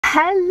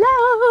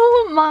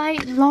Hello my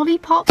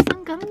lollipops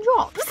and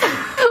gumdrops.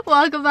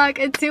 Welcome back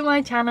to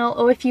my channel,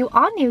 or if you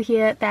are new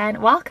here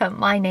then welcome.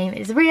 My name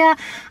is Ria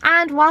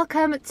and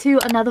welcome to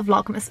another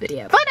Vlogmas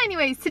video. But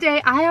anyways,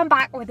 today I am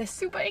back with a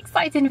super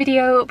exciting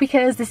video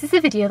because this is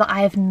a video that I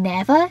have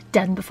never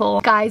done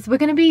before. Guys, we're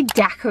going to be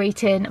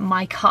decorating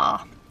my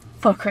car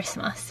for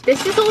Christmas.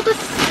 This is all the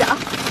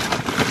stuff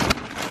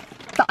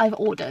that I've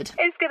ordered.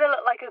 It's gonna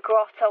look like a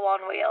grotto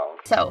on wheels.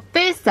 So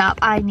first up,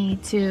 I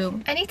need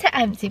to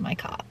empty my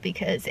car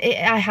because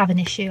I have an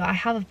issue. I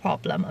have a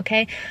problem,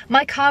 okay?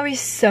 My car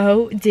is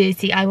so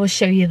dirty. I will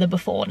show you the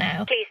before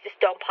now. Please just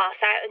don't pass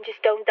out and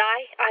just don't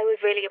die. I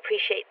would really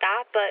appreciate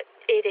that, but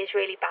it is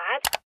really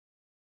bad.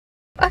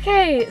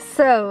 Okay,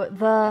 so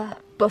the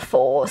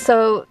before.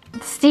 So the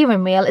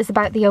steering wheel is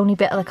about the only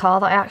bit of the car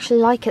that I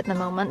actually like at the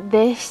moment.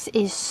 This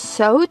is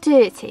so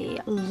dirty.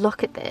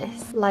 Look at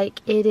this.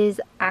 Like, it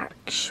is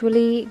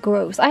actually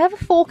gross. I have a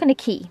fork and a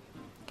key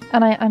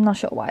and I'm not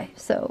sure why,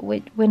 so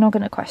we're not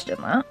going to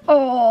question that.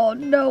 Oh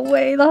no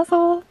way, that's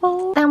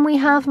awful. Then we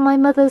have my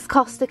mother's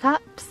Costa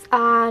cups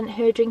and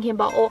her drinking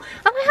bottle,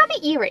 and I have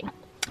an earring.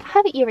 I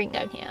have an earring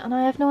down here and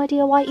I have no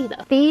idea why either.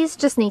 These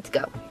just need to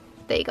go.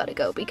 They gotta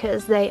go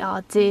because they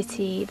are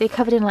dirty. They're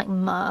covered in like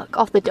muck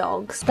off the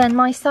dogs. Then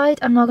my side,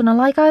 I'm not gonna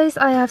lie guys,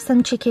 I have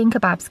some chicken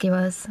kebab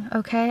skewers.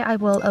 Okay, I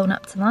will own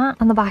up to that.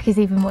 And the back is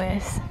even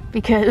worse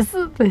because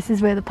this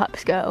is where the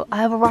pups go. I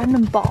have a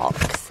random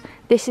box.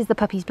 This is the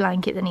puppy's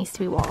blanket that needs to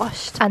be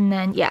washed. And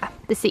then yeah,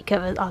 the seat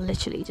covers are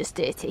literally just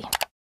dirty.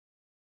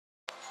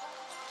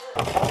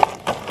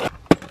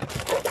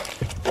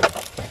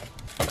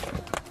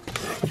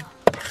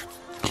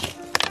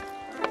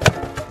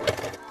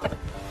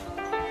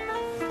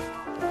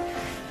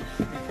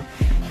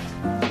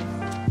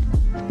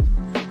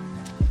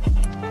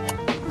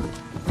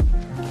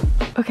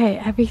 Okay,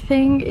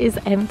 everything is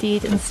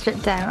emptied and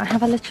stripped down. I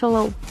have a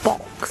little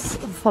box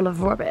full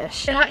of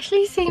rubbish. It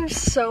actually seems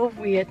so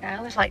weird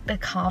now. It's like the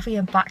car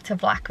being back to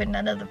black with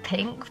none of the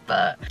pink,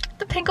 but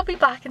the pink will be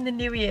back in the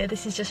new year.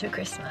 This is just for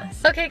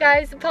Christmas. Okay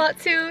guys, part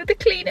two, the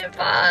cleaning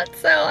part.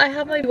 So I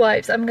have my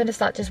wipes. I'm gonna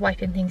start just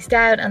wiping things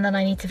down and then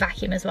I need to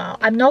vacuum as well.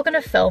 I'm not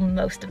gonna film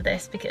most of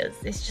this because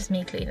it's just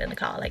me cleaning the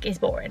car, like it's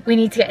boring. We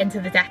need to get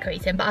into the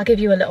decorating, but I'll give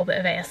you a little bit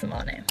of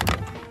ASMR now.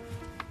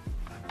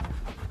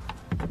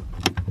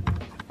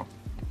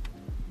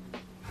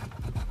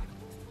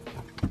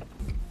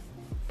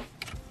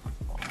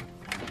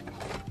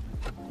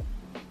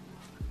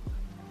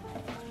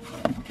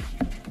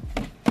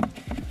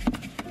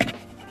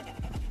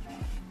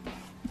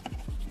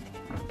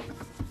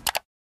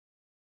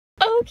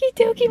 Okie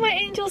dokie my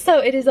angel, so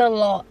it is a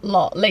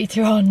lot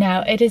later on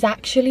now. It is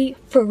actually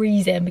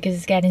freezing because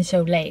it's getting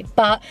so late,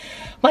 but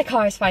my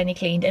car is finally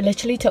cleaned. It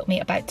literally took me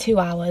about 2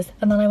 hours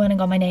and then I went and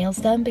got my nails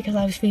done because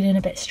I was feeling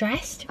a bit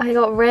stressed. I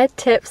got red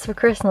tips for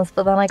Christmas,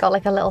 but then I got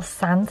like a little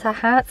Santa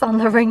hat on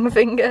the ring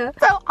finger.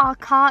 So our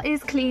car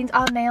is cleaned,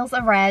 our nails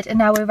are red, and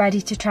now we're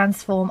ready to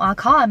transform our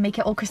car and make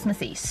it all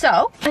Christmassy.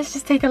 So let's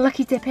just take a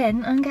lucky dip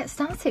in and get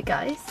started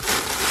guys.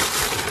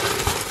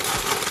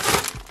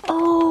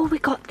 Oh, we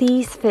got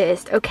these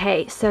first.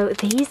 Okay, so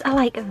these are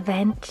like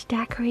vent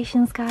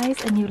decorations,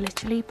 guys, and you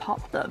literally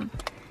pop them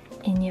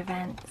in your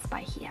vents by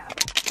here.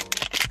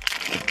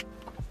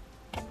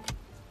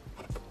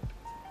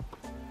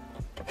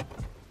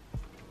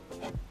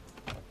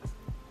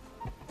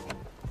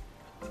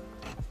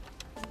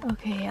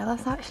 Okay, yeah,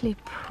 that's actually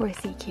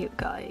pretty cute,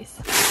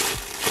 guys.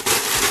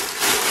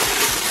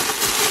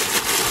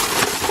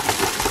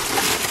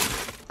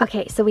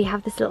 Okay, so we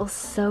have this little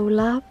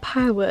solar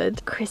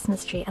powered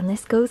Christmas tree and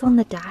this goes on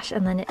the dash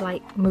and then it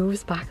like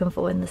moves back and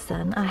forth in the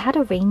sun. I had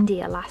a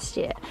reindeer last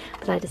year,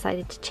 but I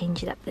decided to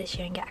change it up this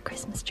year and get a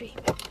Christmas tree.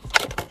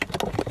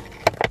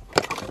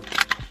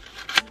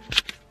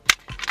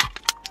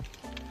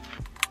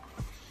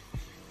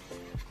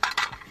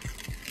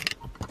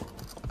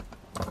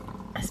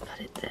 Let's put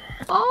it there.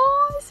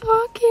 Oh, it's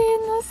working,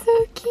 that's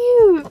so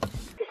cute.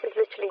 This is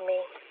literally me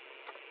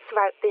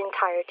throughout the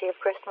entirety of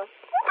Christmas.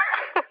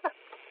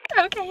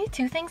 Okay,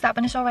 two things up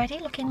and it's already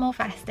looking more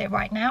festive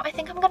right now. I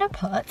think I'm gonna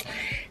put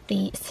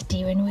the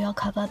steering wheel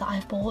cover that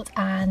I've bought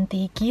and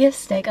the gear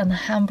stick and the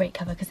handbrake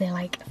cover because they're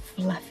like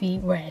fluffy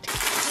red.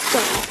 So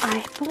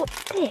I bought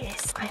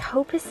this. I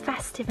hope it's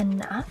festive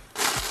enough.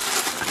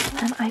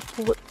 And I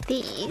bought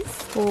these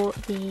for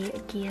the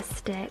gear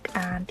stick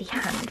and the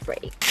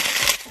handbrake.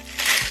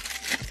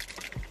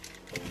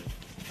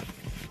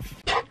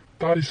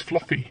 That is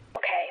fluffy.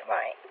 Okay,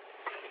 right.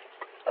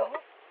 Oh,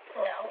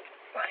 no.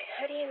 Right,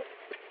 how do you...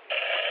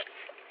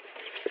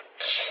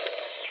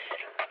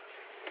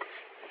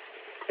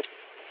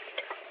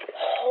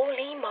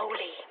 Holy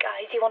moly,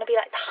 guys, you want to be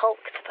like the Hulk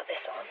to put this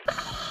on?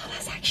 Oh,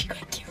 that's actually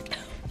quite cute though.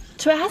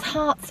 So it has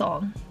hearts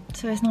on,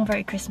 so it's not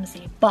very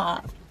Christmassy,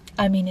 but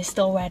I mean it's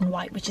still red and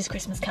white, which is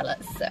Christmas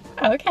colours, so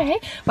okay.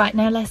 Right,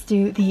 now let's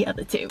do the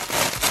other two.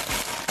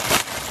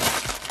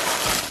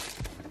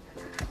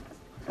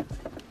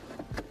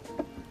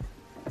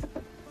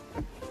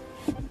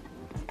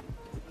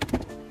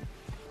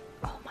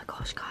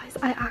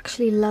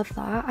 actually love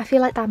that. I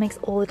feel like that makes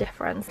all the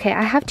difference. Okay,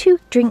 I have 2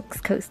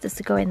 drinks coasters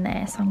to go in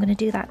there, so I'm going to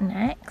do that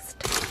next.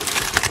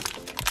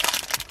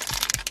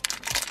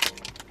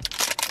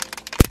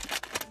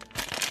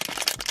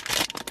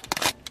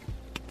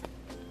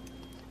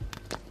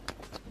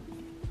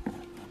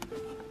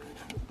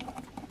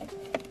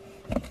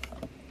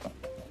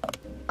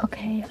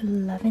 Okay,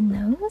 loving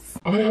those.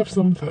 I have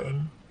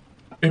something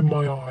in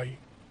my eye,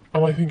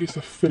 and I think it's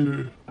a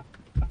filler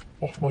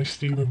off my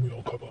steering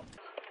wheel cover.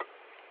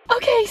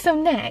 Okay, so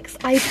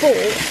next I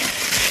bought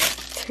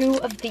 2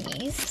 of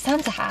these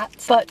Santa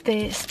hats, but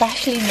they're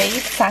specially made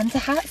Santa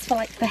hats for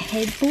like the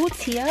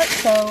headboards here,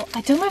 so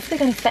I don't know if they're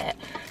going to fit,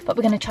 but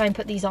we're going to try and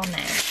put these on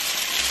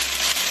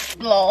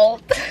now.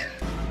 Lol.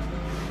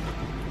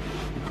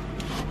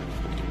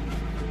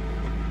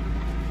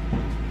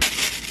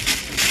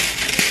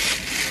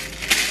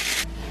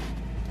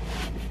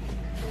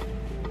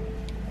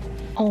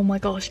 Oh my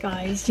gosh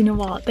guys, you know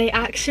what? They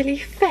actually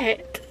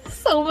fit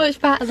so much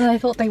better than I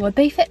thought they would.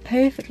 They fit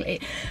perfectly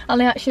and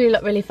they actually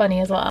look really funny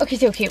as well.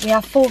 Okay, we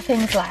have 4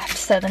 things left.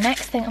 So the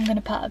next thing I'm going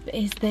to put up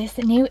is this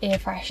new air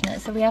freshener.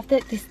 So we have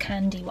this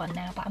candy one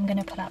now, but I'm going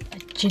to put up a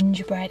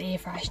gingerbread air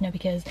freshener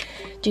because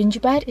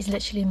gingerbread is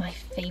literally my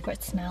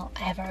favourite smell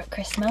ever at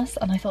Christmas,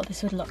 and I thought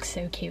this would look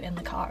so cute in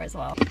the car as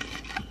well.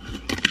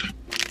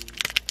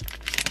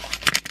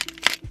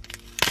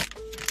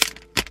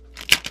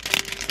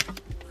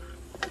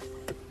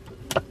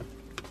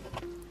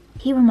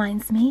 He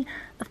reminds me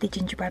of the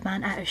gingerbread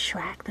man out of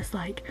Shrek that's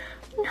like,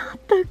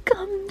 not the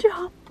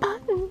gumdrop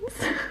buttons.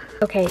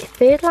 Okay,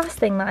 third last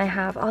thing that I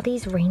have are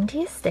these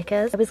reindeer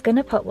stickers. I was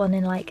gonna put one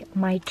in like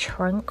my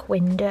trunk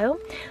window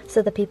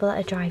so the people that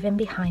are driving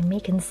behind me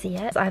can see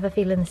it. I have a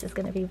feeling this is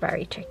gonna be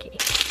very tricky.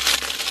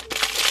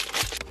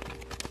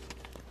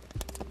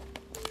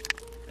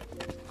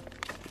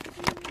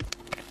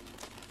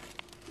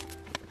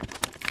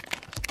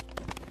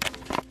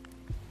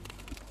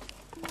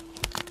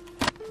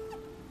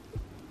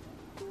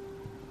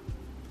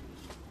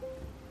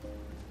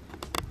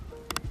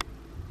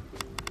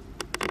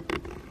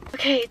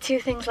 Okay, 2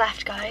 things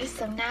left guys.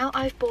 So now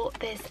I've bought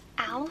this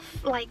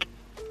elf like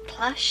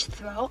plush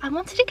throw. I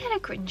wanted to get a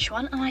Grinch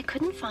one and I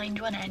couldn't find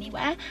one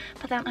anywhere,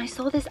 but then I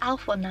saw this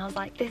elf one and I was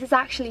like, this is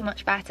actually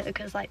much better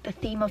because like the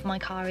theme of my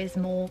car is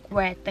more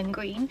red than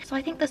green, so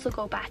I think this will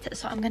go better.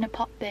 So I'm gonna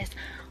pop this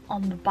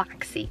on the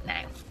back seat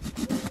now.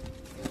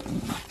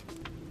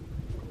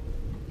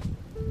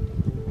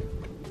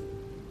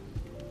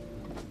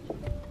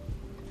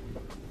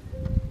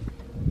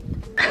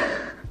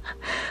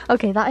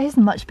 Okay, that is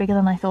much bigger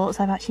than I thought,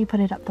 so I've actually put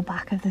it up the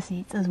back of the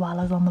seats as well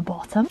as on the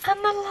bottom. And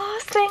the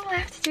last thing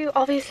left to do,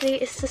 obviously,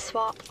 is to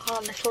swap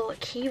our little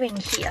keyring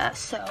here.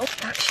 So I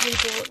actually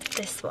bought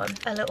this one,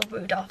 a little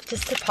Rudolph,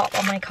 just to pop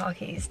on my car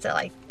keys to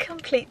like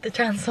complete the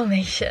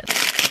transformation.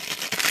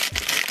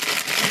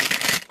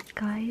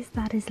 Guys,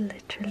 that is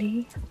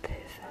literally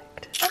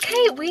perfect.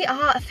 Okay, we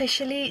are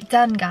officially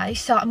done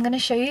guys, so I'm going to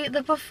show you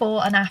the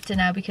before and after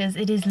now because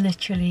it is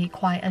literally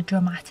quite a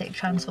dramatic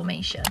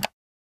transformation.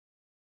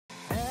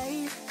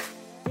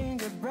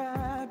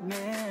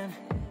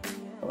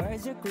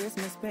 Where's your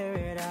Christmas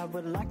spirit? I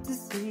would like to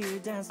see you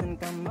dancing.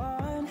 Come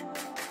on,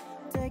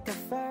 take a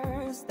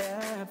first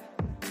step.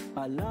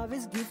 My love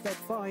is gifted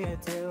for you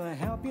to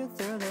help you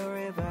through the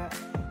river.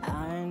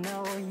 I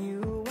know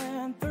you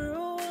went through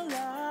a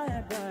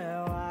lot,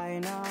 but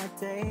why not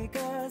take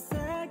a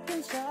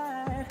second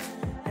shot?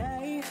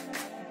 Hey,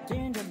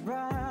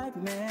 gingerbread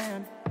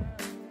man,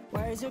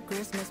 where's your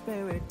Christmas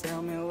spirit?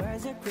 Tell me,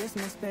 where's your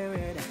Christmas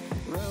spirit?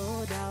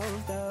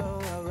 Rudolph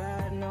the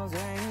red-nosed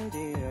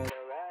reindeer.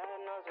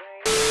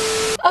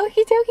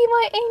 Okie dokie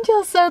my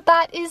angels, so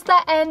that is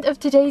the end of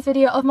today's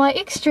video of my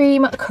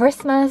extreme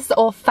Christmas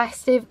or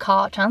festive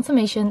car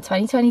transformation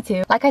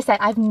 2022. Like I said,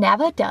 I've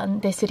never done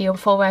this video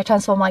before where I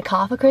transform my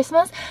car for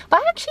Christmas,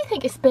 but I actually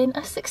think it's been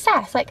a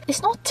success. Like,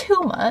 it's not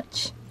too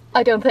much,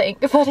 I don't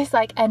think, but it's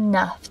like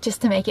enough just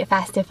to make it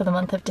festive for the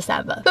month of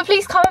December. But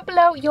please comment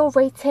below your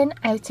rating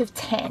out of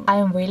 10. I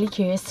am really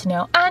curious to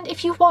know. And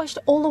if you've watched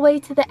all the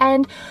way to the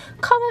end,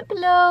 comment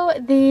below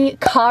the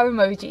car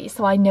emoji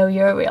so I know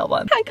you're a real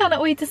one. I cannot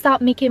wait to start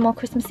making more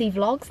Christmassy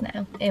vlogs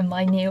now in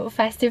my new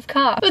festive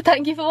car. But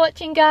thank you for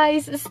watching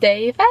guys,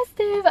 stay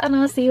festive, and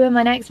I'll see you in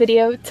my next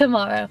video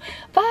tomorrow.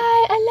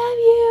 Bye,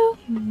 I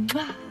love you.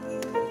 Mwah.